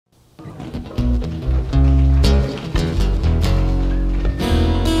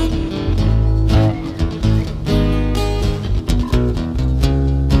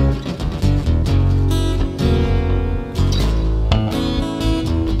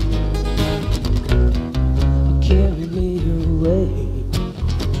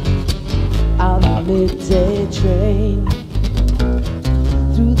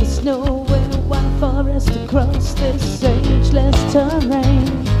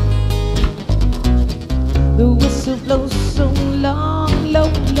The whistle blows so long,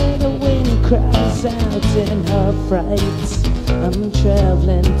 lonely, the wind cries out in her fright. I'm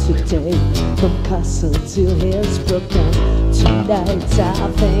traveling today from Castle to Hillsborough, and tonight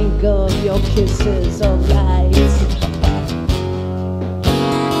I think of your kisses of light.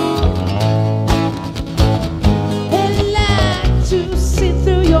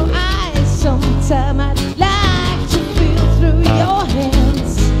 Sometime I'd like to feel through your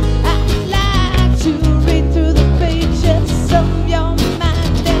hands. I'd like to read through the pages of your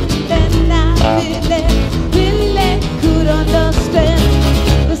mind, and then I really could understand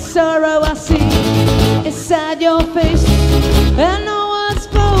the sorrow I see inside your face. I know what's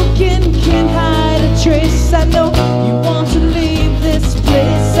broken can't hide a trace. I know you want to leave this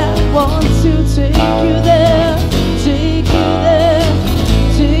place. I want to take you there, take you there,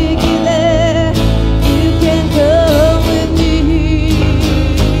 take you there.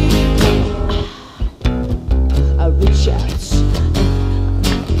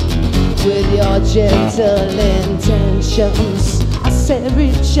 With your gentle intentions, I said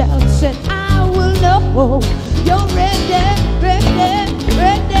reach out and I will know you're ready, ready,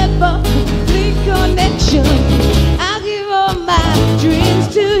 ready for complete connection. I'll give all my dreams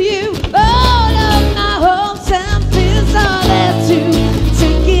to you, all of my hopes and fears are there too.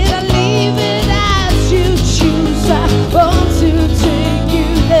 Take it or leave it as you choose. I want to take you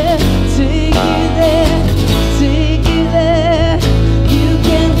there, take you there, take you there. You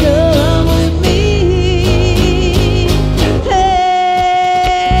can go.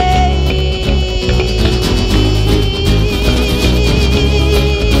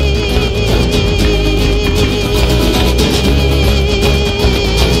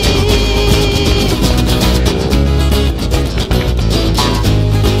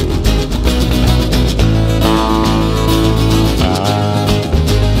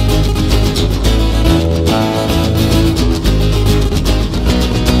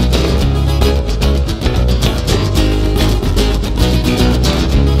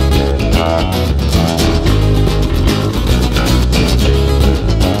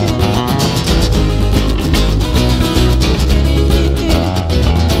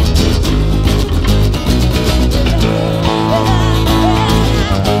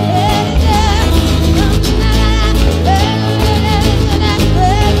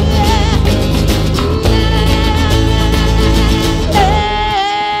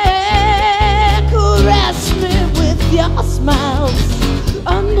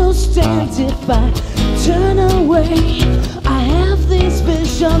 If I turn away, I have these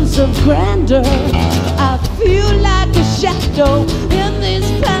visions of grandeur. I feel like a shadow in these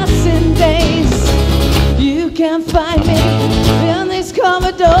passing days. You can find me in these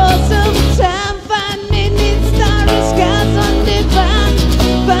corridors of time. Find me in starry skies undefine.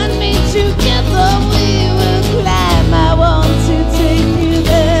 Find me together, we will climb. I want to take you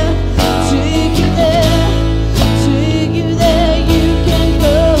there, take you there, take you there. You can go.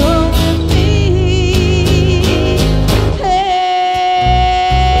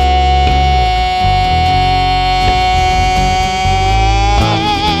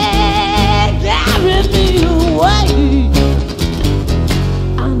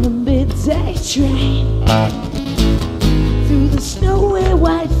 Train through the snowy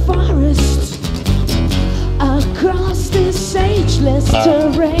white forest, across this ageless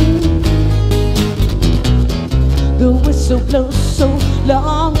terrain. The whistle blows so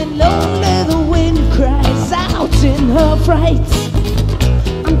long and lonely, the wind cries out in her fright.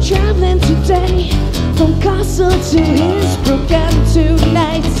 I'm traveling today from Castle to Hillsborough, and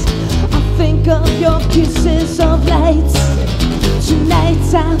tonight I think of your kisses of light.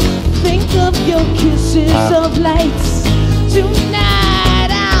 Tonight I think of your kisses of light. Tonight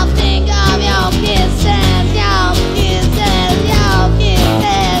I'll think of your kisses, your kisses, your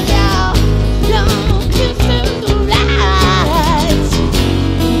kisses, your kisses of light.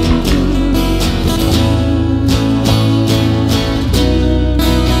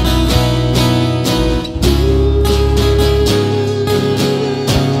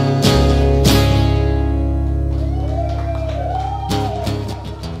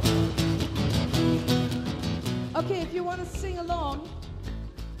 Okay, if you want to sing along,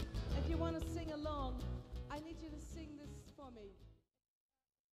 I need you to sing